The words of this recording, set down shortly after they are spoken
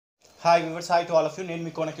Hi viewers, hi to all of you. నేను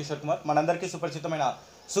మీ కోన కిషోర్ కుమార్. మనందరికీ సుపరిచితమైన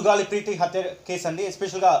సుగాలి ప్రీతి హత్య కేసు అండి.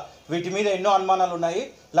 ఎస్పెషల్గా వీటి మీద ఎన్నో అనుమానాలు ఉన్నాయి.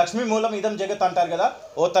 లక్ష్మీ మూలం ఇదం జగత్ అంటారు కదా.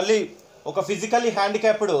 ఓ తల్లి, ఒక ఫిజికల్లీ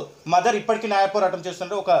హ్యాండిక్యాప్డ్ మదర్ ఇప్పటికీ న్యాయ పోరాటం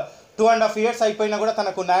చేస్తుంటే ఒక 2.5 years అయిపోయినా కూడా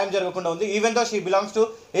తనకు న్యాయం జరగకుండా ఉంది. Even though she belongs to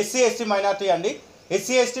SC/ST minority అండి.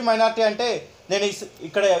 SC/ST మైనార్టీ అంటే నేను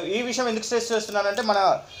ఇక్కడ ఈ విషయం ఎందుకు స్ట్రెస్ చేస్తున్నానంటే, మన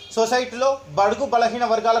సొసైటీలో బడుగు బలహీన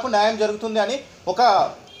వర్గాలకు న్యాయం జరుగుతుంది అని ఒక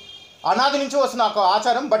అనాది నుంచి వస్తున్న ఒక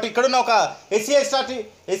ఆచారం. బట్ ఇక్కడున్న ఒక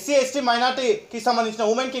SC/ST మైనార్టీకి సంబంధించిన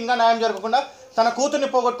ఉమెన్కి ఇంకా న్యాయం జరగకుండా తన కూతుర్ని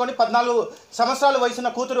పోగొట్టుకొని 14 సంవత్సరాల వయసున్న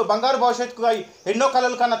కూతురు బంగారు భవిష్యత్తుకు ఎన్నో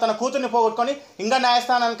కళలు కన్నా తన కూతుర్ని పోగొట్టుకొని ఇంకా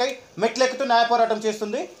న్యాయస్థానానికై మెట్లెక్కుతూ న్యాయ పోరాటం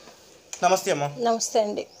చేస్తుంది. నమస్తే అమ్మ. నమస్తే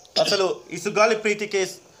అండి. అసలు ఈ సుగాలి ప్రీతి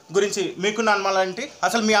కేసు గురించి మీకున్న అనుమానాలు ఏంటి?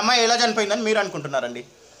 అసలు మీ అమ్మాయి ఎలా చనిపోయిందని మీరు అనుకుంటున్నారండి?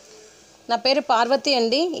 నా పేరు పార్వతి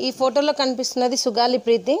అండి. ఈ ఫోటోలో కనిపిస్తున్నది సుగాలి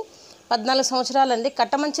ప్రీతి. 14 సంవత్సరాలండి.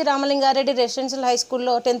 కట్టమంచి రామలింగారెడ్డి రెసిడెన్షియల్ హై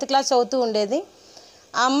స్కూల్లో 10th క్లాస్ చదువుతూ ఉండేది.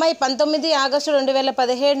 ఆ అమ్మాయి 19 August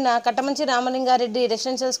 2017న Kattamanchi Ramalinga Reddy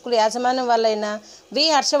residential school యాజమాన్యం వాళ్ళైన వి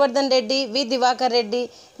హర్షవర్ధన్ రెడ్డి, వి దివాకర్ రెడ్డి,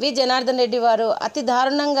 వి జనార్దన్ రెడ్డి వారు అతి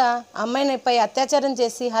దారుణంగా అమ్మాయిపై అత్యాచారం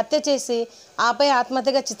చేసి హత్య చేసి ఆపై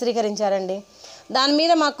ఆత్మహత్యగా చిత్రీకరించారండి. దాని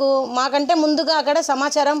మీద మాకంటే ముందుగా అక్కడ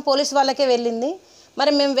సమాచారం పోలీసు వాళ్ళకే వెళ్ళింది.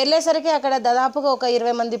 మరి మేము వెళ్ళేసరికి అక్కడ దాదాపుగా ఒక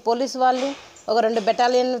 20 మంది పోలీసు వాళ్ళు, ఒక 2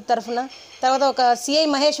 బెటాలియన్ తరఫున, తర్వాత ఒక CI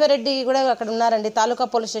మహేశ్వర్ రెడ్డి కూడా అక్కడ ఉన్నారండి, తాలూకా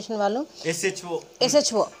పోలీస్ స్టేషన్ వాళ్ళు,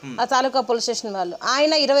 SHO ఆ తాలూకా పోలీస్ స్టేషన్ వాళ్ళు.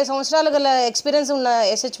 ఆయన 20 సంవత్సరాలు గల ఎక్స్పీరియన్స్ ఉన్న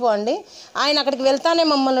SHO అండి. ఆయన అక్కడికి వెళ్తానే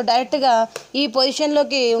మమ్మల్ని డైరెక్ట్గా ఈ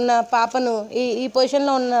పొజిషన్లోకి ఉన్న పాపను ఈ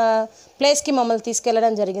పొజిషన్లో ఉన్న ప్లేస్కి మమ్మల్ని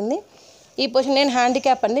తీసుకెళ్ళడం జరిగింది. ఈ పొజిషన్, నేను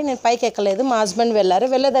హ్యాండిక్యాప్ అండి, నేను పైకి ఎక్కలేదు, మా హస్బెండ్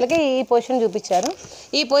వెళ్ళేదలికి ఈ పొజిషన్ చూపించారు.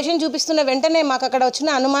 ఈ పొజిషన్ చూపిస్తున్న వెంటనే మాకు అక్కడ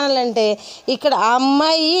వచ్చిన అనుమానాలు అంటే, ఇక్కడ ఆ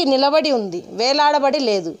అమ్మాయి నిలబడి ఉంది, వేలాడబడి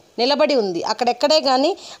లేదు, నిలబడి ఉంది. అక్కడెక్కడే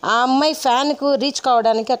కానీ ఆ అమ్మాయి ఫ్యాన్కు రీచ్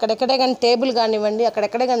కావడానికి అక్కడెక్కడే కానీ టేబుల్ కానివ్వండి,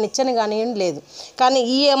 అక్కడెక్కడే కానీ నిచ్చెన కానివ్వండి లేదు. కానీ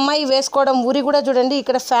ఈ అమ్మాయి వేసుకోవడం ఊరి కూడా చూడండి,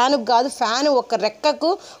 ఇక్కడ ఫ్యాన్కు కాదు, ఫ్యాన్ ఒక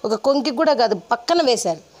రెక్కకు ఒక కొంకి కూడా కాదు, పక్కన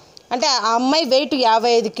వేశారు. అంటే ఆ అమ్మాయి వెయిట్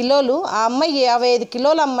 55 కిలోలు, ఆ అమ్మాయి 55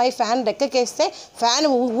 కిలోల అమ్మాయి ఫ్యాన్ రెక్కకేస్తే ఫ్యాన్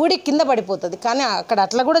ఊడి కింద పడిపోతుంది. కానీ అక్కడ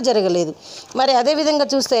అట్లా కూడా జరగలేదు. మరి అదేవిధంగా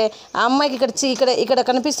చూస్తే ఆ అమ్మాయికి ఇక్కడ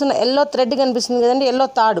కనిపిస్తున్న ఎల్లో థ్రెడ్ కనిపిస్తుంది కదండి, ఎల్లో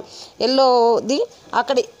తాడు, ఎల్లోది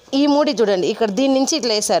అక్కడ ఈ మూడి చూడండి, ఇక్కడ దీని నుంచి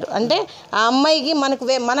ఇట్లా వేశారు. అంటే ఆ అమ్మాయికి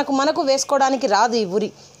మనకు వేసుకోవడానికి రాదు ఈ ఉరి,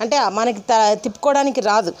 అంటే మనకి తిప్పుకోవడానికి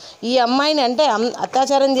రాదు. ఈ అమ్మాయిని అంటే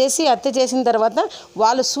అత్యాచారం చేసి హత్య చేసిన తర్వాత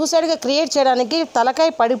వాళ్ళు సూసైడ్గా క్రియేట్ చేయడానికి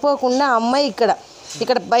తలకాయ పడిపోకుండా అమ్మాయి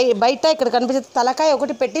ఇక్కడ బయట ఇక్కడ కనిపించే తలకాయ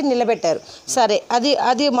ఒకటి పెట్టి నిలబెట్టారు. సరే,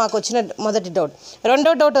 అది మాకు వచ్చిన మొదటి డౌట్.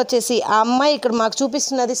 రెండో డౌట్ వచ్చేసి, ఆ అమ్మాయి ఇక్కడ మాకు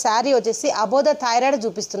చూపిస్తున్నది శారీ వచ్చేసి అబోవ్ ద థైరాయిడ్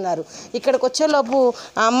చూపిస్తున్నారు. ఇక్కడికి వచ్చేలోపు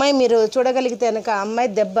ఆ అమ్మాయి మీరు చూడగలిగితే కనుక ఆ అమ్మాయి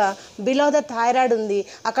దెబ్బ బిలో ద థైరాయిడ్ ఉంది.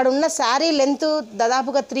 అక్కడ ఉన్న శారీ లెంత్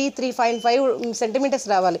దాదాపుగా 3.5 సెంటీమీటర్స్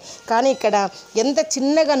రావాలి. కానీ ఇక్కడ ఎంత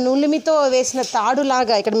చిన్నగా నులిమితో వేసిన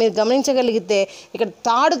తాడులాగా ఇక్కడ మీరు గమనించగలిగితే ఇక్కడ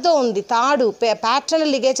తాడుతో ఉంది. తాడు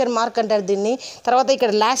ప్యాట్రనల్ లిగేచర్ మార్క్ అంటారు దీన్ని. తర్వాత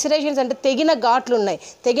ఇక్కడ లాసిరేషన్స్ అంటే తెగిన ఘాట్లు ఉన్నాయి.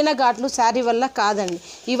 తెగిన ఘాట్లు శారీ వల్ల కాదండి.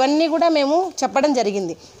 ఇవన్నీ కూడా మేము చెప్పడం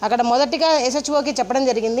జరిగింది. అక్కడ మొదటిగా SHOకి చెప్పడం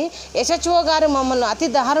జరిగింది. SHO గారు మమ్మల్ని అతి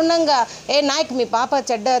దారుణంగా, నాయక్ మీ పాప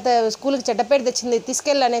స్కూల్కి చెడ్డపేట తెచ్చింది,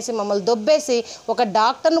 తీసుకెళ్ళి అనేసి మమ్మల్ని దొబ్బేసి ఒక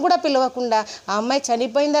డాక్టర్ను కూడా పిలవకుండా ఆ అమ్మాయి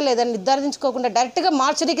చనిపోయిందా లేదా నిర్ధారించుకోకుండా డైరెక్ట్గా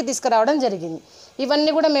మార్చరీకి తీసుకురావడం జరిగింది.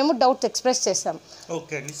 ఇవన్నీ కూడా మేము డౌట్స్ ఎక్స్ప్రెస్ చేస్తాం.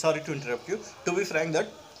 ఓకే అండి, sorry to interrupt you. To be frank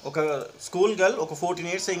that ఒక స్కూల్ గర్ల్, ఒక 14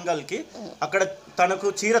 years యంగ్ గర్ల్కి అక్కడ తనకు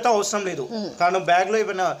చీరతో అవసరం లేదు. తను బ్యాగ్లో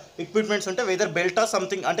ఏమైనా ఎక్విప్మెంట్స్ ఉంటే, వెదర్ బెల్టా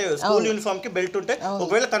సంథింగ్, అంటే స్కూల్ యూనిఫామ్కి బెల్ట్ ఉంటే,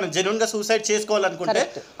 ఒకవేళ తను జెన్యున్గా సూసైడ్ చేసుకోవాలనుకుంటే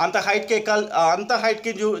అంత హైట్కి ఎక్కాలి, అంత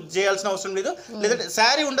హైట్కి చేయాల్సిన అవసరం లేదు. లేదంటే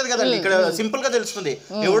శారీ ఉండదు కదండి, ఇక్కడ సింపుల్గా తెలుస్తుంది.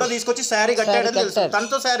 ఎవడో తీసుకొచ్చి శారీ కట్టాడని తెలుస్తుంది.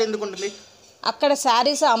 తనతో శారీ ఎందుకు ఉంటుంది? అక్కడ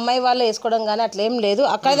శారీస్ అమ్మాయి వాళ్ళు వేసుకోవడం కానీ అట్లా ఏం లేదు.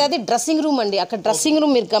 అక్కడ అది డ్రెస్సింగ్ రూమ్ అండి. అక్కడ డ్రెస్సింగ్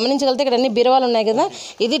రూమ్ మీరు గమనించగలిగితే ఇక్కడ అన్ని బీరువాలు ఉన్నాయి కదా,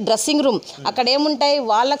 ఇది డ్రెస్సింగ్ రూమ్. అక్కడ ఏముంటాయి,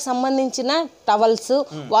 వాళ్ళకి సంబంధించిన టవల్స్,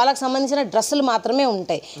 వాళ్ళకి సంబంధించిన డ్రెస్సులు మాత్రమే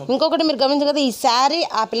ఉంటాయి. ఇంకొకటి మీరు గమనించగలిగితే ఈ శారీ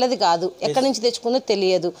ఆ పిల్లది కాదు, ఎక్కడి నుంచి తెచ్చుకుందో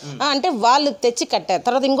తెలియదు, అంటే వాళ్ళు తెచ్చి కట్టారు.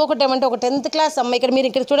 తర్వాత ఇంకొకటి ఏమంటే, ఒక 10th క్లాస్ అమ్మాయి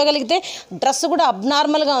ఇక్కడ చూడగలిగితే డ్రెస్ కూడా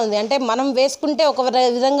అబ్నార్మల్గా ఉంది. అంటే మనం వేసుకుంటే ఒక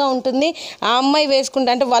విధంగా ఉంటుంది, ఆ అమ్మాయి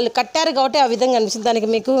వేసుకుంటే అంటే వాళ్ళు కట్టారు కాబట్టి ఆ విధంగా అనిపిస్తుంది. దానికి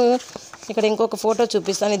మీకు ఇక్కడ ఇంకొక ఫోటో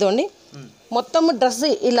చూపిస్తాను, ఇదిగోండి. మొత్తం డ్రెస్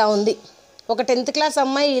ఇలా ఉంది. ఒక 10th క్లాస్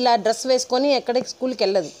అమ్మాయి ఇలా డ్రెస్ వేసుకొని ఎక్కడికి స్కూల్కి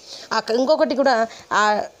వెళ్ళదు. ఇంకొకటి కూడా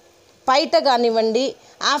పైట కానివ్వండి,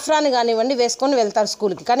 ఆఫ్రాన్ కానివ్వండి వేసుకొని వెళ్తారు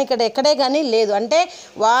స్కూల్కి. కానీ ఇక్కడ ఎక్కడే కానీ లేదు. అంటే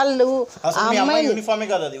వాళ్ళు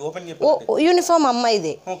యూనిఫామ్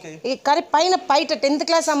అమ్మాయిదే, కానీ పైన పైట 10th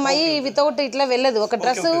క్లాస్ అమ్మాయి వితౌట్ ఇట్లా వెళ్ళదు. ఒక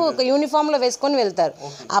డ్రెస్ ఒక యూనిఫామ్లో వేసుకొని వెళ్తారు.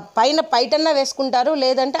 ఆ పైన పైటన్నా వేసుకుంటారు,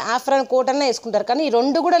 లేదంటే ఆఫ్రాన్ కోట్ అన్నా వేసుకుంటారు. కానీ ఈ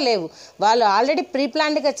రెండు కూడా లేవు. వాళ్ళు ఆల్రెడీ ప్రీ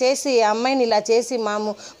ప్లాన్డ్గా చేసి ఆ అమ్మాయిని ఇలా చేసి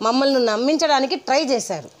మమ్మల్ని నమ్మించడానికి ట్రై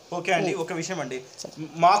చేశారు. ఓకే అండి, ఒక విషయం అండి,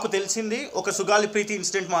 మాకు తెలిసింది ఒక సుగాలి ప్రీతి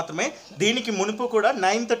ఇన్సిడెంట్ మాత్రమే. దీనికి మునుపు కూడా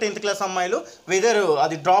 9th 10th క్లాస్ అమ్మాయిలు వెదర్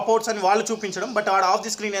అది డ్రాప్ అవుట్స్ అని వాళ్ళు చూపించడం, బట్ ఆఫ్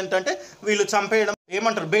ది స్క్రీన్ ఏంటంటే వీళ్ళు చంపేయడం,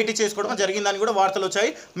 ఏమంటారు భేటీ చేసుకోవడం జరిగిందని కూడా వార్తలు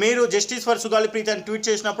వచ్చాయి. మీరు జస్టిస్ ఫర్ సుగాలి ప్రీతి అని ట్వీట్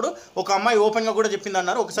చేసినప్పుడు ఒక అమ్మాయి ఓపెన్గా కూడా చెప్పింది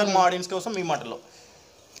అన్నారు. ఒకసారి మా ఆడియన్స్ కోసం మీ మాటలో.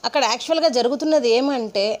 అక్కడ యాక్చువల్గా జరుగుతున్నది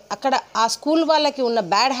ఏమంటే, అక్కడ ఆ స్కూల్ వాళ్ళకి ఉన్న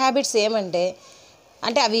బ్యాడ్ హ్యాబిట్స్ ఏమంటే,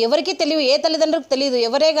 అంటే అవి ఎవరికీ తెలియదు, ఏ తల్లిదండ్రులకు తెలియదు.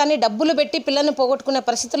 ఎవరే కానీ డబ్బులు పెట్టి పిల్లల్ని పోగొట్టుకునే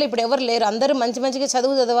పరిస్థితులు ఇప్పుడు ఎవరు లేరు. అందరూ మంచిగా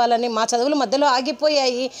చదవాలని, మా చదువులు మధ్యలో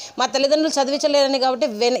ఆగిపోయాయి, మా తల్లిదండ్రులు చదివించలేరని కాబట్టి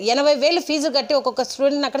 80,000 ఫీజు కట్టి ఒక్కొక్క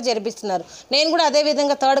స్టూడెంట్ని అక్కడ చేర్పిస్తున్నారు. నేను కూడా అదే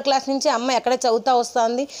విధంగా 3rd క్లాస్ నుంచి అమ్మాయి అక్కడే చదువుతూ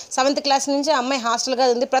వస్తుంది. 7th క్లాస్ నుంచి అమ్మాయి హాస్టల్గా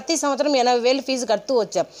ఉంది. ప్రతి సంవత్సరం 80,000 ఫీజు కడుతూ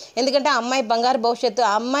వచ్చాం. ఎందుకంటే ఆ అమ్మాయి బంగారు భవిష్యత్తు.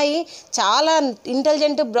 ఆ అమ్మాయి చాలా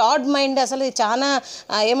ఇంటెలిజెంట్, బ్రాడ్ మైండ్, అసలు చాలా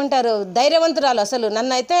ఏమంటారు ధైర్యవంతురాలు. అసలు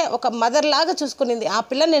నన్ను అయితే ఒక మదర్ లాగా చూసుకునింది. ఆ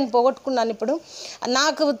పిల్లని నేను పోగొట్టుకున్నాను. ఇప్పుడు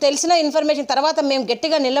నాకు తెలిసిన ఇన్ఫర్మేషన్ తర్వాత మేము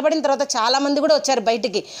గట్టిగా నిలబడిన తర్వాత చాలామంది కూడా వచ్చారు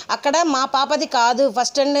బయటికి. అక్కడ మా పాపది కాదు,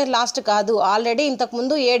 ఫస్ట్ అండ్ లాస్ట్ కాదు, ఆల్రెడీ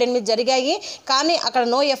ఇంతకుముందు 7-8 జరిగాయి. కానీ అక్కడ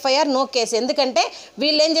నో ఎఫ్ఐఆర్, నో కేసు. ఎందుకంటే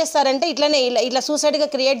వీళ్ళు ఏం చేస్తారంటే ఇట్లనే ఇట్లా సూసైడ్గా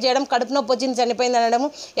క్రియేట్ చేయడం, కడుపు నొప్పి వచ్చింది చనిపోయింది అనడము,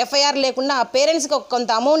 ఎఫ్ఐఆర్ లేకుండా ఆ పేరెంట్స్కి కొంత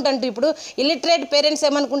అమౌంట్ అంటూ. ఇప్పుడు ఇల్లిటరేట్ పేరెంట్స్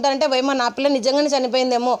ఏమనుకుంటారంటే ఏమో నా పిల్ల నిజంగానే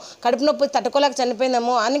చనిపోయిందేమో, కడుపు నొప్పి తట్టుకోలేక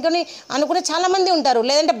చనిపోయిందేమో అనుకునే చాలామంది ఉంటారు.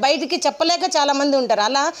 లేదంటే బయటికి చెప్పలేక చాలామంది ఉంటారు.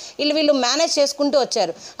 అలా వీళ్ళు మేనేజ్ చేసుకుంటూ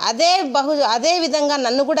వచ్చారు. అదే విధంగా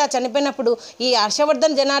నన్ను కూడా చనిపోయినప్పుడు ఈ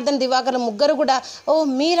హర్షవర్ధన్, జనార్దన్, దివాకర్ ముగ్గురు కూడా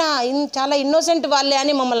మీరా చాలా ఇన్నోసెంట్ వాళ్ళే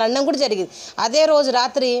అని మమ్మల్ని అనడం కూడా జరిగింది. అదే రోజు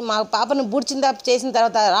రాత్రి మా పాపను బూడ్చిందా చేసిన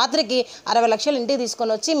తర్వాత రాత్రికి 60 లక్షలు ఇంటికి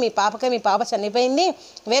తీసుకొని వచ్చి మీ పాప చనిపోయింది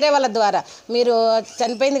వేరే వాళ్ళ ద్వారా, మీరు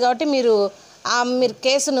చనిపోయింది కాబట్టి మీరు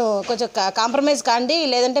కేసును కొంచెం కాంప్రమైజ్ కాండి,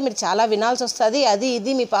 లేదంటే మీరు చాలా వినాల్సి వస్తుంది, అది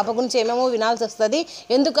ఇది మీ పాప గురించి ఏమేమో వినాల్సి వస్తుంది,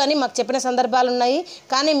 ఎందుకని మాకు చెప్పిన సందర్భాలు ఉన్నాయి.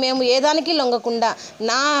 కానీ మేము ఏదానికి లొంగకుండా,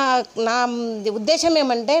 నా ఉద్దేశం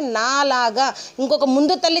ఏమంటే నాలాగా ఇంకొక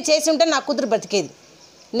ముందు తల్లి చేసి ఉంటే నా కూతురు బ్రతికేది.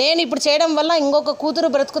 నేను ఇప్పుడు చేయడం వల్ల ఇంకొక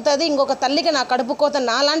కూతురు బ్రతుకుతుంది, ఇంకొక తల్లికి నా కడుపు కోత,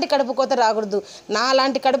 నాలాంటి కడుపు కోత రాకూడదు.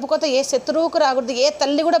 నాలాంటి కడుపు కోత ఏ శత్రువుకు రాకూడదు. ఏ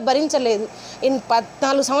తల్లి కూడా భరించలేదు.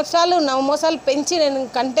 14 సంవత్సరాలు నవమోసాలు పెంచి నేను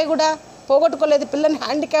కంటే కూడా పోగొట్టుకోలేదు. పిల్లని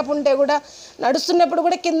హ్యాండిక్యాప్ ఉంటే కూడా, నడుస్తున్నప్పుడు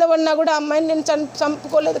కూడా కింద పడినా కూడా అమ్మాయిని నేను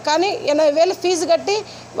చంపుకోలేదు. కానీ 80,000 ఫీజు కట్టి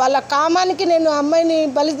వాళ్ళ కామానికి నేను అమ్మాయిని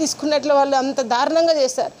బలి తీసుకున్నట్లు వాళ్ళు అంత దారుణంగా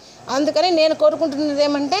చేశారు. అందుకని నేను కోరుకుంటున్నది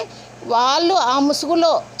ఏమంటే, వాళ్ళు ఆ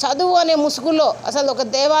ముసుగులో, చదువు అనే ముసుగులో, అసలు ఒక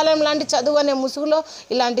దేవాలయం లాంటి చదువు అనే ముసుగులో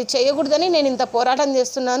ఇలాంటివి చేయకూడదని నేను ఇంత పోరాటం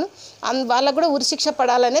చేస్తున్నాను. వాళ్ళకు కూడా ఉరిశిక్ష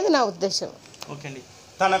పడాలనేది నా ఉద్దేశం. ఓకే అండి,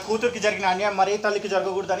 తన కూతురికి జరిగిన అన్యాయం మరే తల్లికి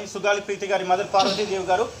జరగకూడదని సుగాలి ప్రీతి గారి మదర్ పార్వతీదేవి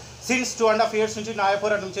గారు సిన్స్ 2.5 years నుంచి న్యాయ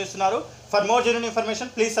పోరాటం చేస్తున్నారు. For more genuine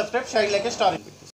information please subscribe, share, like, star.